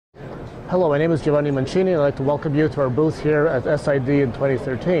Hello, my name is Giovanni Mancini, and I'd like to welcome you to our booth here at SID in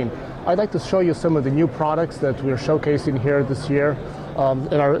 2013. I'd like to show you some of the new products that we're showcasing here this year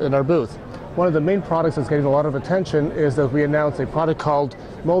in our booth. One of the main products that's getting a lot of attention is that we announced a product called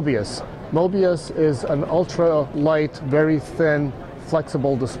Mobius. Mobius is an ultra-light, very thin,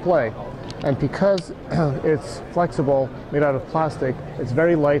 flexible display. And because it's flexible, made out of plastic, it's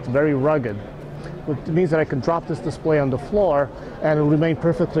very light, very rugged. Which means that I can drop this display on the floor and it will remain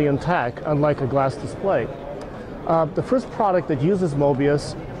perfectly intact, unlike a glass display. The first product that uses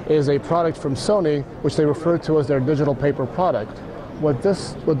Mobius is a product from Sony, which they refer to as their digital paper product. What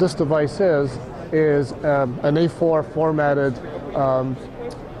this device is an A4 formatted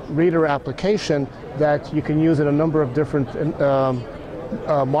reader application that you can use in a number of different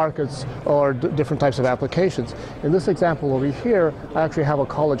markets or different types of applications. In this example over here, I actually have a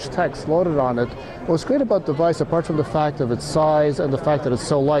college text loaded on it. What's great about the device, apart from the fact of its size and the fact that it's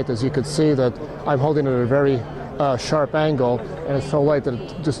so light, as you can see that I'm holding it at a very sharp angle, and it's so light that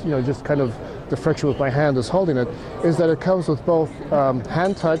it just kind of the friction with my hand is holding it, is that it comes with both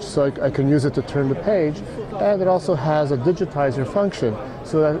hand touch, so I can use it to turn the page, and it also has a digitizer function,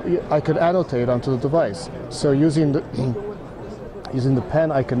 so that I could annotate onto the device. So using the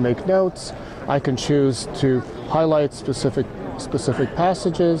pen, I can make notes. I can choose to highlight specific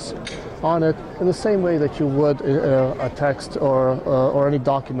passages on it in the same way that you would a text or any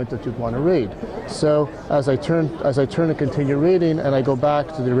document that you'd want to read. So as I turn and continue reading, and I go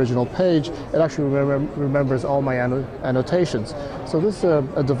back to the original page, it actually remembers all my annotations. So this is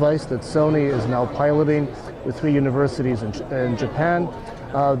a device that Sony is now piloting with 3 universities in Japan.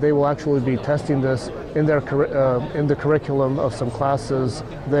 They will actually be testing this in the curriculum of some classes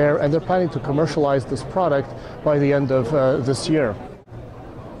there, and they're planning to commercialize this product by the end of this year.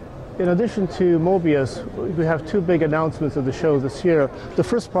 In addition to Mobius, we have 2 big announcements of the show this year. The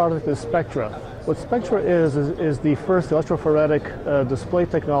first product is Spectra. What Spectra is the first electrophoretic display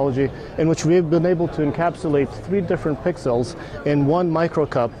technology in which we've been able to encapsulate 3 different pixels in 1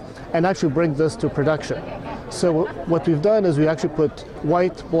 microcup and actually bring this to production. So what we've done is we actually put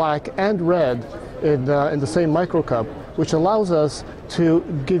white, black, and red in the same microcup, which allows us to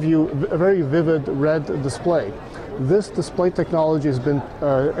give you a very vivid red display. This display technology has been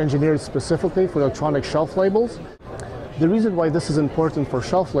engineered specifically for electronic shelf labels. The reason why this is important for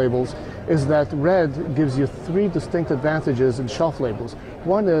shelf labels is that red gives you 3 distinct advantages in shelf labels.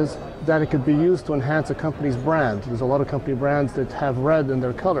 One is that it could be used to enhance a company's brand. There's a lot of company brands that have red in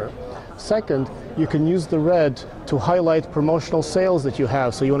their color. Second, you can use the red to highlight promotional sales that you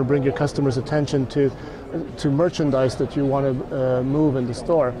have, so you want to bring your customers' attention to merchandise that you want to move in the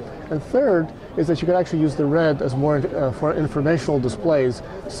store. And third is that you can actually use the red as more for informational displays,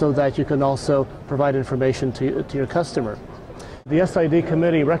 so that you can also provide information to your customer. The SID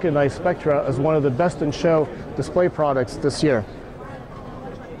committee recognized Spectra as one of the best in show display products this year.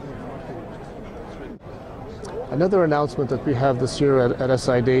 Another announcement that we have this year at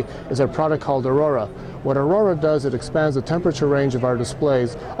SID is our product called Aurora. What Aurora does, it expands the temperature range of our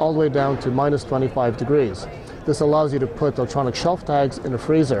displays all the way down to minus 25 degrees. This allows you to put electronic shelf tags in a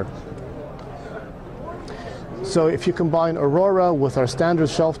freezer. So if you combine Aurora with our standard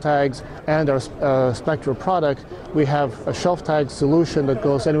shelf tags and our Spectra product, we have a shelf tag solution that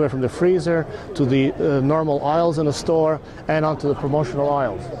goes anywhere from the freezer to the normal aisles in a store and onto the promotional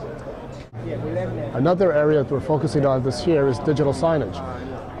aisles. Another area that we're focusing on this year is digital signage.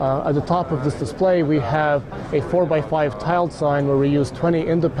 At the top of this display, we have a 4x5 tiled sign where we use 20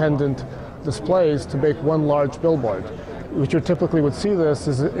 independent displays to make 1 large billboard. What you typically would see this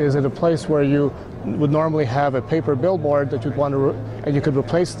is in a place where you would normally have a paper billboard that you'd want to, and you could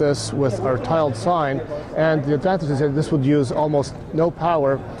replace this with our tiled sign. And the advantage is that this would use almost no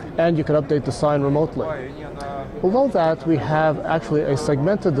power, and you can update the sign remotely. Below that, we have actually a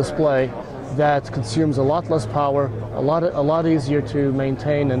segmented display that consumes a lot less power, a lot easier to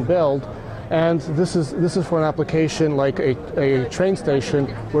maintain and build. And this is for an application like a train station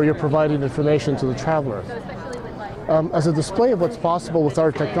where you're providing information to the traveler. As a display of what's possible with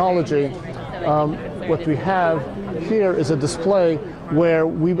our technology, what we have here is a display where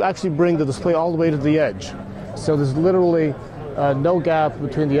we actually bring the display all the way to the edge. So there's literally no gap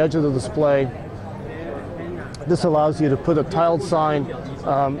between the edge of the display. This allows you to put a tiled sign,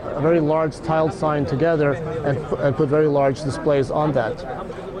 a very large tiled sign together, and put very large displays on that.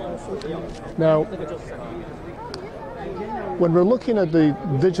 Now, when we're looking at the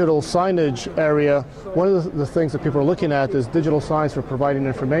digital signage area, one of the things that people are looking at is digital signs for providing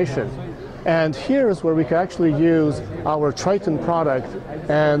information. And here is where we can actually use our Triton product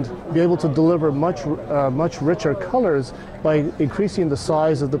and be able to deliver much richer colors by increasing the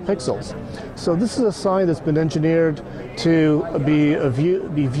size of the pixels. So this is a sign that's been engineered to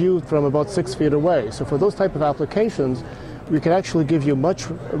be viewed from about 6 feet away. So for those type of applications, we can actually give you much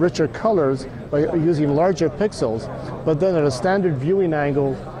richer colors by using larger pixels, but then at a standard viewing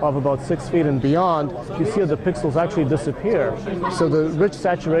angle of about 6 feet and beyond, you see the pixels actually disappear. So the rich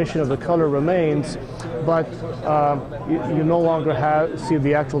saturation of the color remains, but you no longer see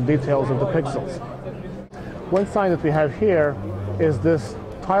the actual details of the pixels. One sign that we have here is this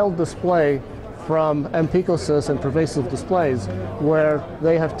tiled display from Empicosys and Pervasive Displays, where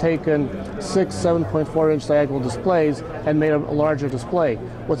they have taken 6 7.4-inch diagonal displays and made a larger display.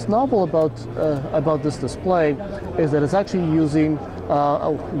 What's novel about this display is that it's actually using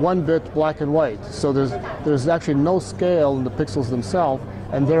a 1-bit black and white. So there's actually no scale in the pixels themselves,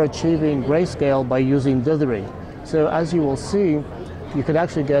 and they're achieving grayscale by using dithering. So as you will see, you can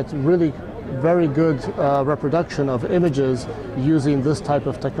actually get really very good reproduction of images using this type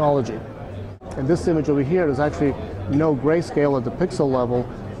of technology. And this image over here is actually no grayscale at the pixel level,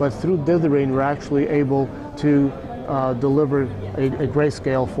 but through dithering we're actually able to deliver a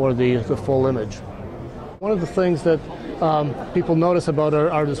grayscale for the full image. One of the things that people notice about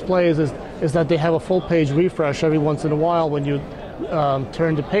our displays is that they have a full page refresh every once in a while when you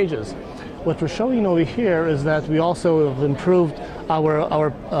turn the pages. What we're showing over here is that we also have improved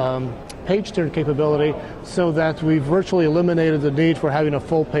our page turn capability so that we've virtually eliminated the need for having a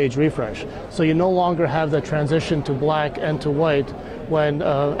full page refresh. So you no longer have that transition to black and to white when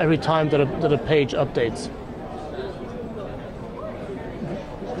every time that a page updates.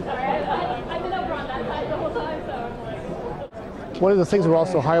 One of the things we're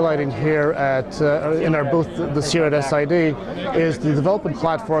also highlighting here in our booth this year at SID is the development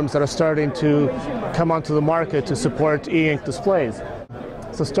platforms that are starting to come onto the market to support e-ink displays.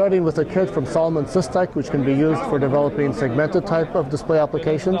 So starting with a kit from Solomon Systech, which can be used for developing segmented type of display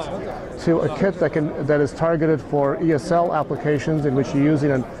applications, to a kit that is targeted for ESL applications in which you're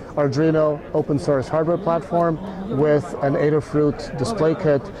using an Arduino open source hardware platform with an Adafruit display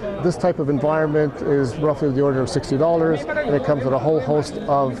kit. This type of environment is roughly the order of $60, and it comes with a whole host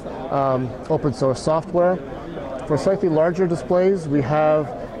of open source software. For slightly larger displays, we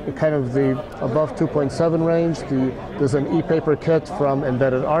have kind of the above 2.7 range. There's an e-paper kit from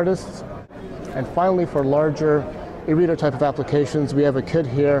Embedded Artists. And finally, for larger e-reader type of applications, we have a kit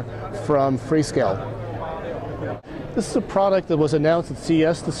here from Freescale. This is a product that was announced at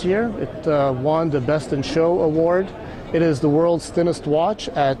CES this year. It won the Best in Show award. It is the world's thinnest watch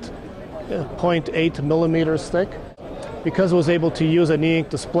at 0.8 millimeters thick. Because it was able to use an e-ink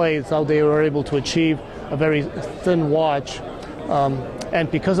display, it's how they were able to achieve a very thin watch. And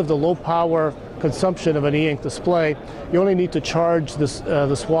because of the low power consumption of an e-ink display, you only need to charge this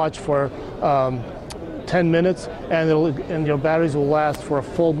watch for 10 minutes, and your batteries will last for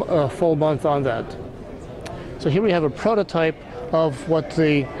a full month on that. So here we have a prototype of what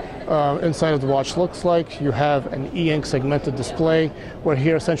the inside of the watch looks like. You have an e-ink segmented display, where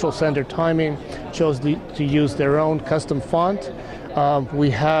here Central Standard Timing chose to use their own custom font.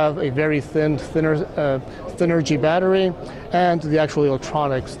 We have a very thinner battery, and the actual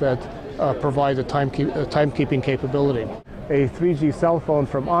electronics that provide a timekeeping capability. A 3G cell phone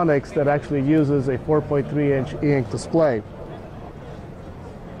from Onyx that actually uses a 4.3-inch e-ink display.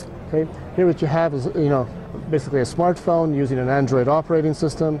 Okay, here what you have is basically a smartphone using an Android operating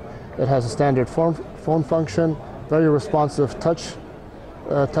system. It has a standard phone function, very responsive touch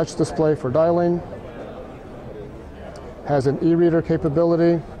display for dialing. Has an e-reader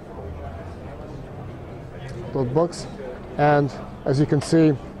capability, build books, and as you can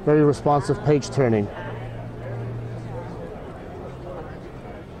see, very responsive page turning.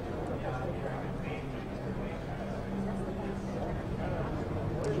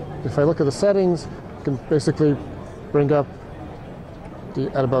 If I look at the settings, you can basically bring up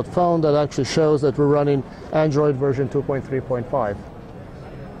the At About phone. That actually shows that we're running Android version 2.3.5.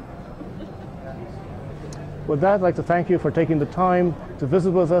 With that, I'd like to thank you for taking the time to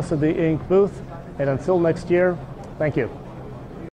visit with us at the e-ink booth, and until next year, thank you.